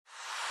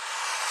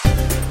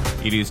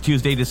It is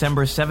Tuesday,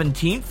 December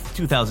 17th,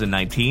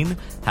 2019.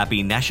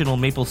 Happy National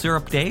Maple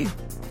Syrup Day.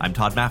 I'm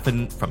Todd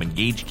Maffin from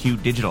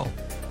EngageQ Digital.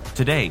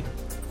 Today,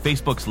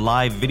 Facebook's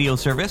live video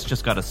service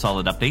just got a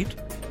solid update.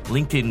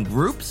 LinkedIn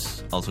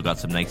Groups also got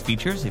some nice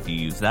features if you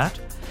use that.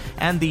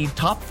 And the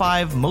top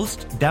 5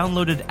 most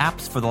downloaded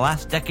apps for the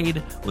last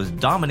decade was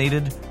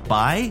dominated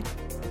by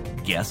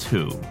guess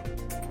who?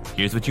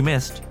 Here's what you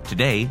missed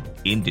today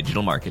in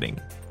digital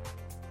marketing.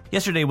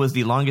 Yesterday was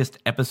the longest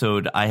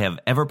episode I have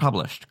ever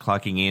published,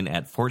 clocking in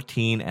at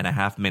 14 and a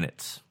half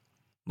minutes.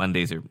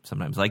 Mondays are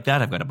sometimes like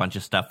that. I've got a bunch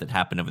of stuff that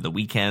happened over the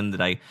weekend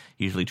that I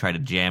usually try to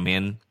jam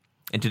in.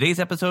 And today's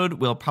episode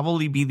will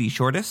probably be the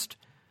shortest.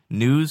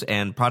 News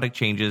and product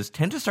changes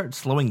tend to start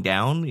slowing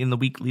down in the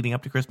week leading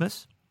up to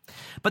Christmas.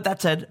 But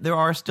that said, there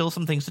are still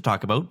some things to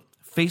talk about.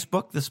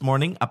 Facebook this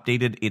morning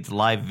updated its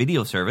live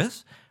video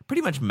service,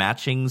 pretty much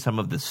matching some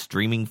of the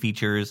streaming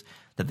features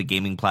that the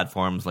gaming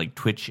platforms like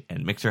Twitch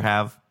and Mixer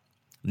have.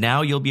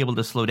 Now you'll be able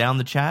to slow down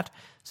the chat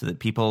so that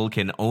people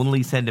can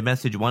only send a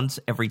message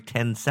once every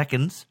 10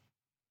 seconds.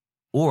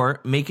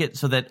 Or make it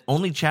so that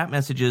only chat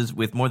messages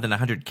with more than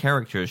 100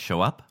 characters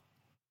show up.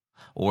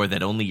 Or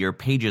that only your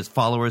page's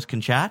followers can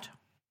chat.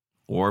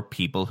 Or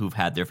people who've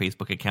had their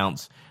Facebook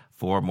accounts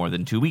for more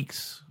than 2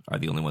 weeks are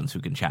the only ones who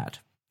can chat.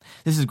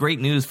 This is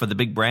great news for the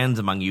big brands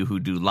among you who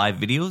do live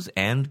videos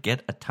and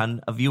get a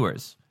ton of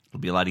viewers. It'll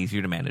be a lot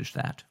easier to manage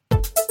that.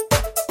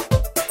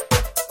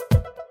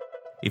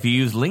 If you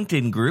use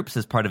LinkedIn Groups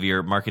as part of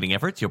your marketing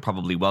efforts, you'll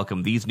probably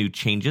welcome these new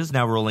changes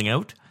now rolling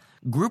out.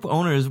 Group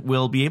owners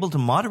will be able to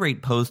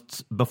moderate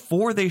posts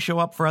before they show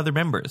up for other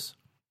members.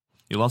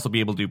 You'll also be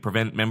able to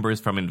prevent members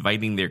from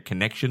inviting their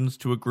connections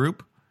to a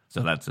group,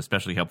 so that's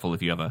especially helpful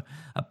if you have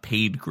a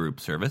paid group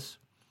service.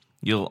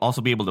 You'll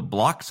also be able to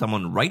block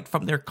someone right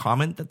from their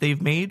comment that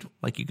they've made,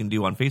 like you can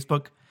do on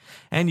Facebook.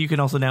 And you can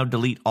also now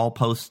delete all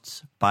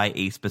posts by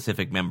a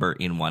specific member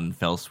in one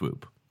fell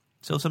swoop.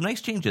 So some nice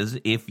changes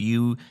if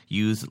you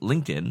use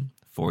LinkedIn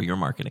for your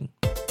marketing.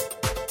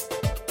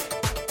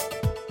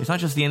 It's not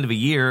just the end of a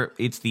year,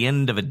 it's the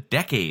end of a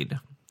decade.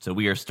 So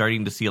we are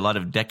starting to see a lot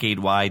of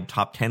decade-wide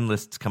top 10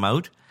 lists come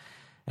out.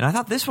 And I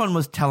thought this one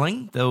was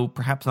telling, though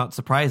perhaps not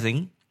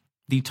surprising.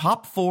 The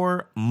top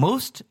 4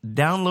 most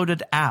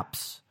downloaded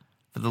apps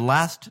for the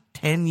last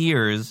 10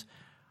 years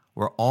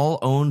were all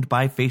owned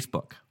by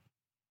Facebook.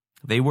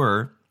 They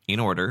were, in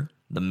order,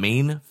 the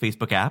main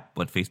Facebook app,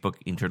 what Facebook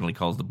internally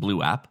calls the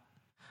Blue app,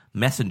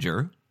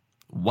 Messenger,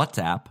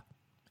 WhatsApp,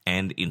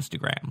 and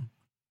Instagram.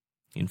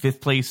 In 5th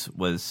place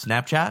was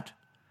Snapchat.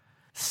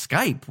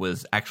 Skype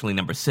was actually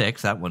number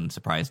 6. That one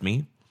surprised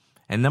me.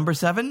 And number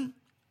 7,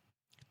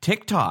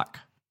 TikTok.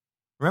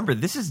 Remember,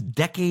 this is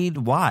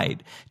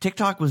decade-wide.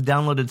 TikTok was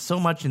downloaded so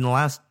much in the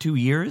last 2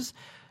 years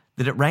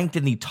that it ranked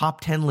in the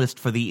top 10 list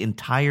for the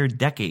entire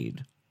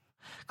decade.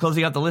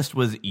 Closing out the list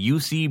was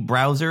UC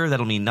Browser.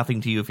 That'll mean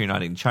nothing to you if you're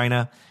not in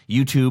China.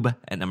 YouTube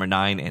at number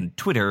 9, and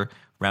Twitter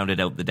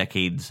rounded out the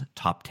decade's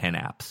top 10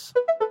 apps.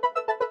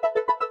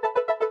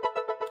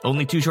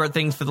 Only 2 short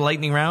things for the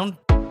lightning round.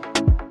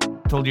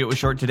 Told you it was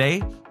short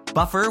today.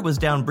 Buffer was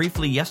down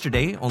briefly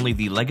yesterday. Only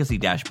the legacy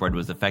dashboard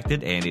was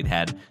affected, and it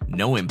had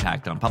no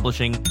impact on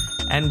publishing.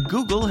 And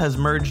Google has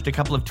merged a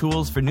couple of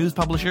tools for news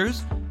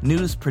publishers.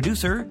 News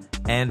Producer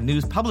and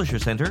News Publisher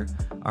Center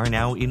are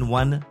now in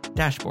one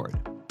dashboard.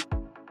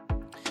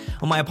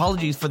 Well, my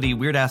apologies for the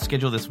weird-ass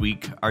schedule this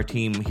week. Our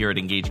team here at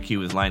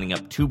EngageQ is lining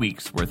up 2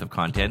 weeks' worth of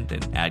content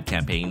and ad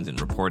campaigns and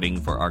reporting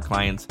for our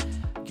clients,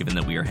 given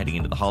that we are heading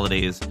into the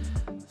holidays.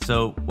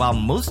 So while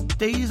most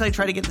days I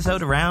try to get this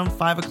out around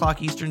 5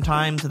 o'clock Eastern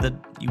time so that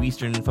you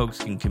Eastern folks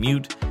can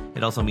commute,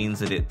 it also means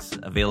that it's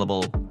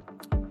available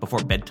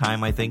before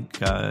bedtime, I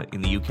think,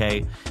 in the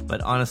UK.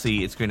 But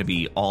honestly, it's going to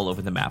be all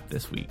over the map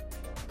this week.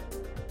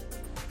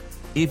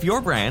 If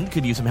your brand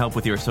could use some help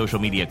with your social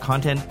media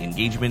content,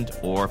 engagement,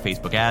 or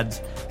Facebook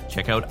ads,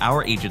 check out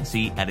our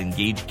agency at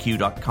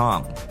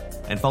EngageQ.com.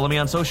 And follow me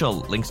on social.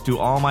 Links to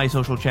all my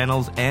social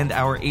channels and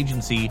our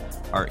agency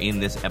are in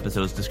this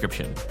episode's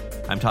description.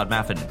 I'm Todd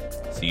Maffin.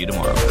 See you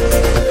tomorrow.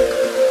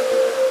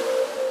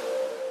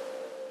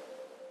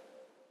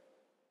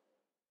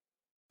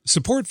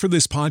 Support for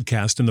this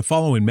podcast and the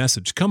following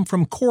message come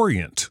from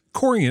Corient.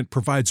 Corient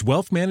provides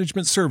wealth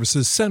management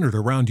services centered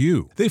around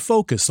you. They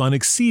focus on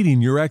exceeding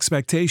your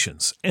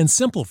expectations and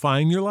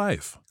simplifying your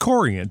life.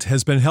 Corient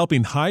has been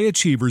helping high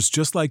achievers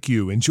just like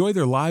you enjoy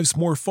their lives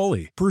more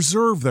fully,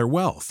 preserve their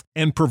wealth,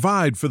 and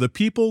provide for the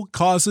people,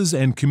 causes,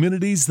 and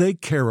communities they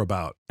care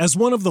about. As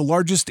one of the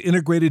largest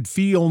integrated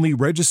fee-only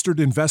registered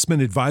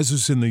investment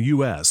advisors in the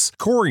U.S.,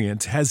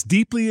 Corient has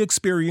deeply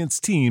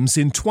experienced teams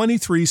in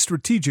 23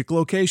 strategic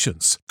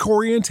locations.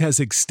 Corient has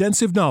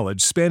extensive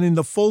knowledge spanning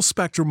the full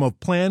spectrum of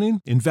planning,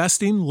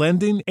 investing,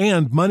 lending,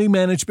 and money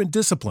management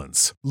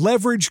disciplines.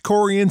 Leverage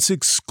Corient's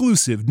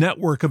exclusive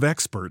network of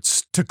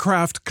experts to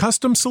craft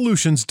custom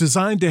solutions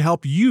designed to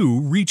help you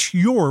reach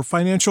your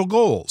financial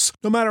goals,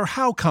 no matter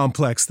how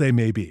complex they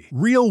may be.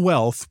 Real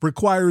wealth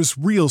requires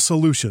real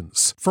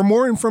solutions. For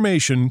more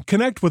information,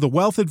 connect with a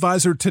wealth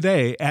advisor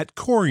today at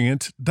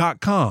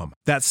Corient.com.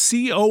 That's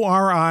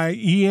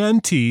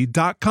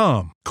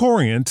Corient.com.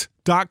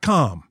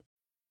 Corient.com.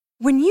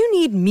 When you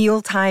need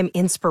mealtime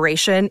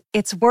inspiration,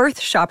 it's worth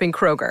shopping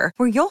Kroger,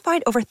 where you'll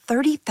find over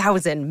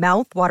 30,000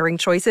 mouth-watering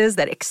choices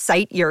that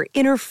excite your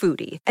inner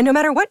foodie. And no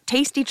matter what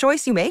tasty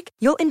choice you make,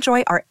 you'll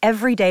enjoy our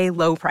everyday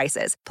low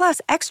prices, plus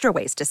extra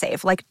ways to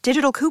save, like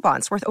digital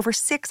coupons worth over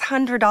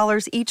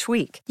 $600 each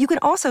week. You can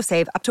also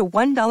save up to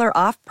 $1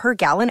 off per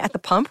gallon at the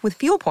pump with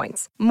fuel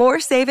points.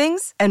 More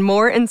savings and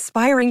more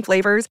inspiring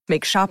flavors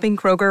make shopping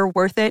Kroger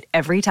worth it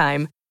every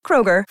time.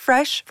 Kroger,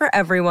 fresh for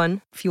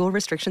everyone. Fuel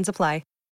restrictions apply.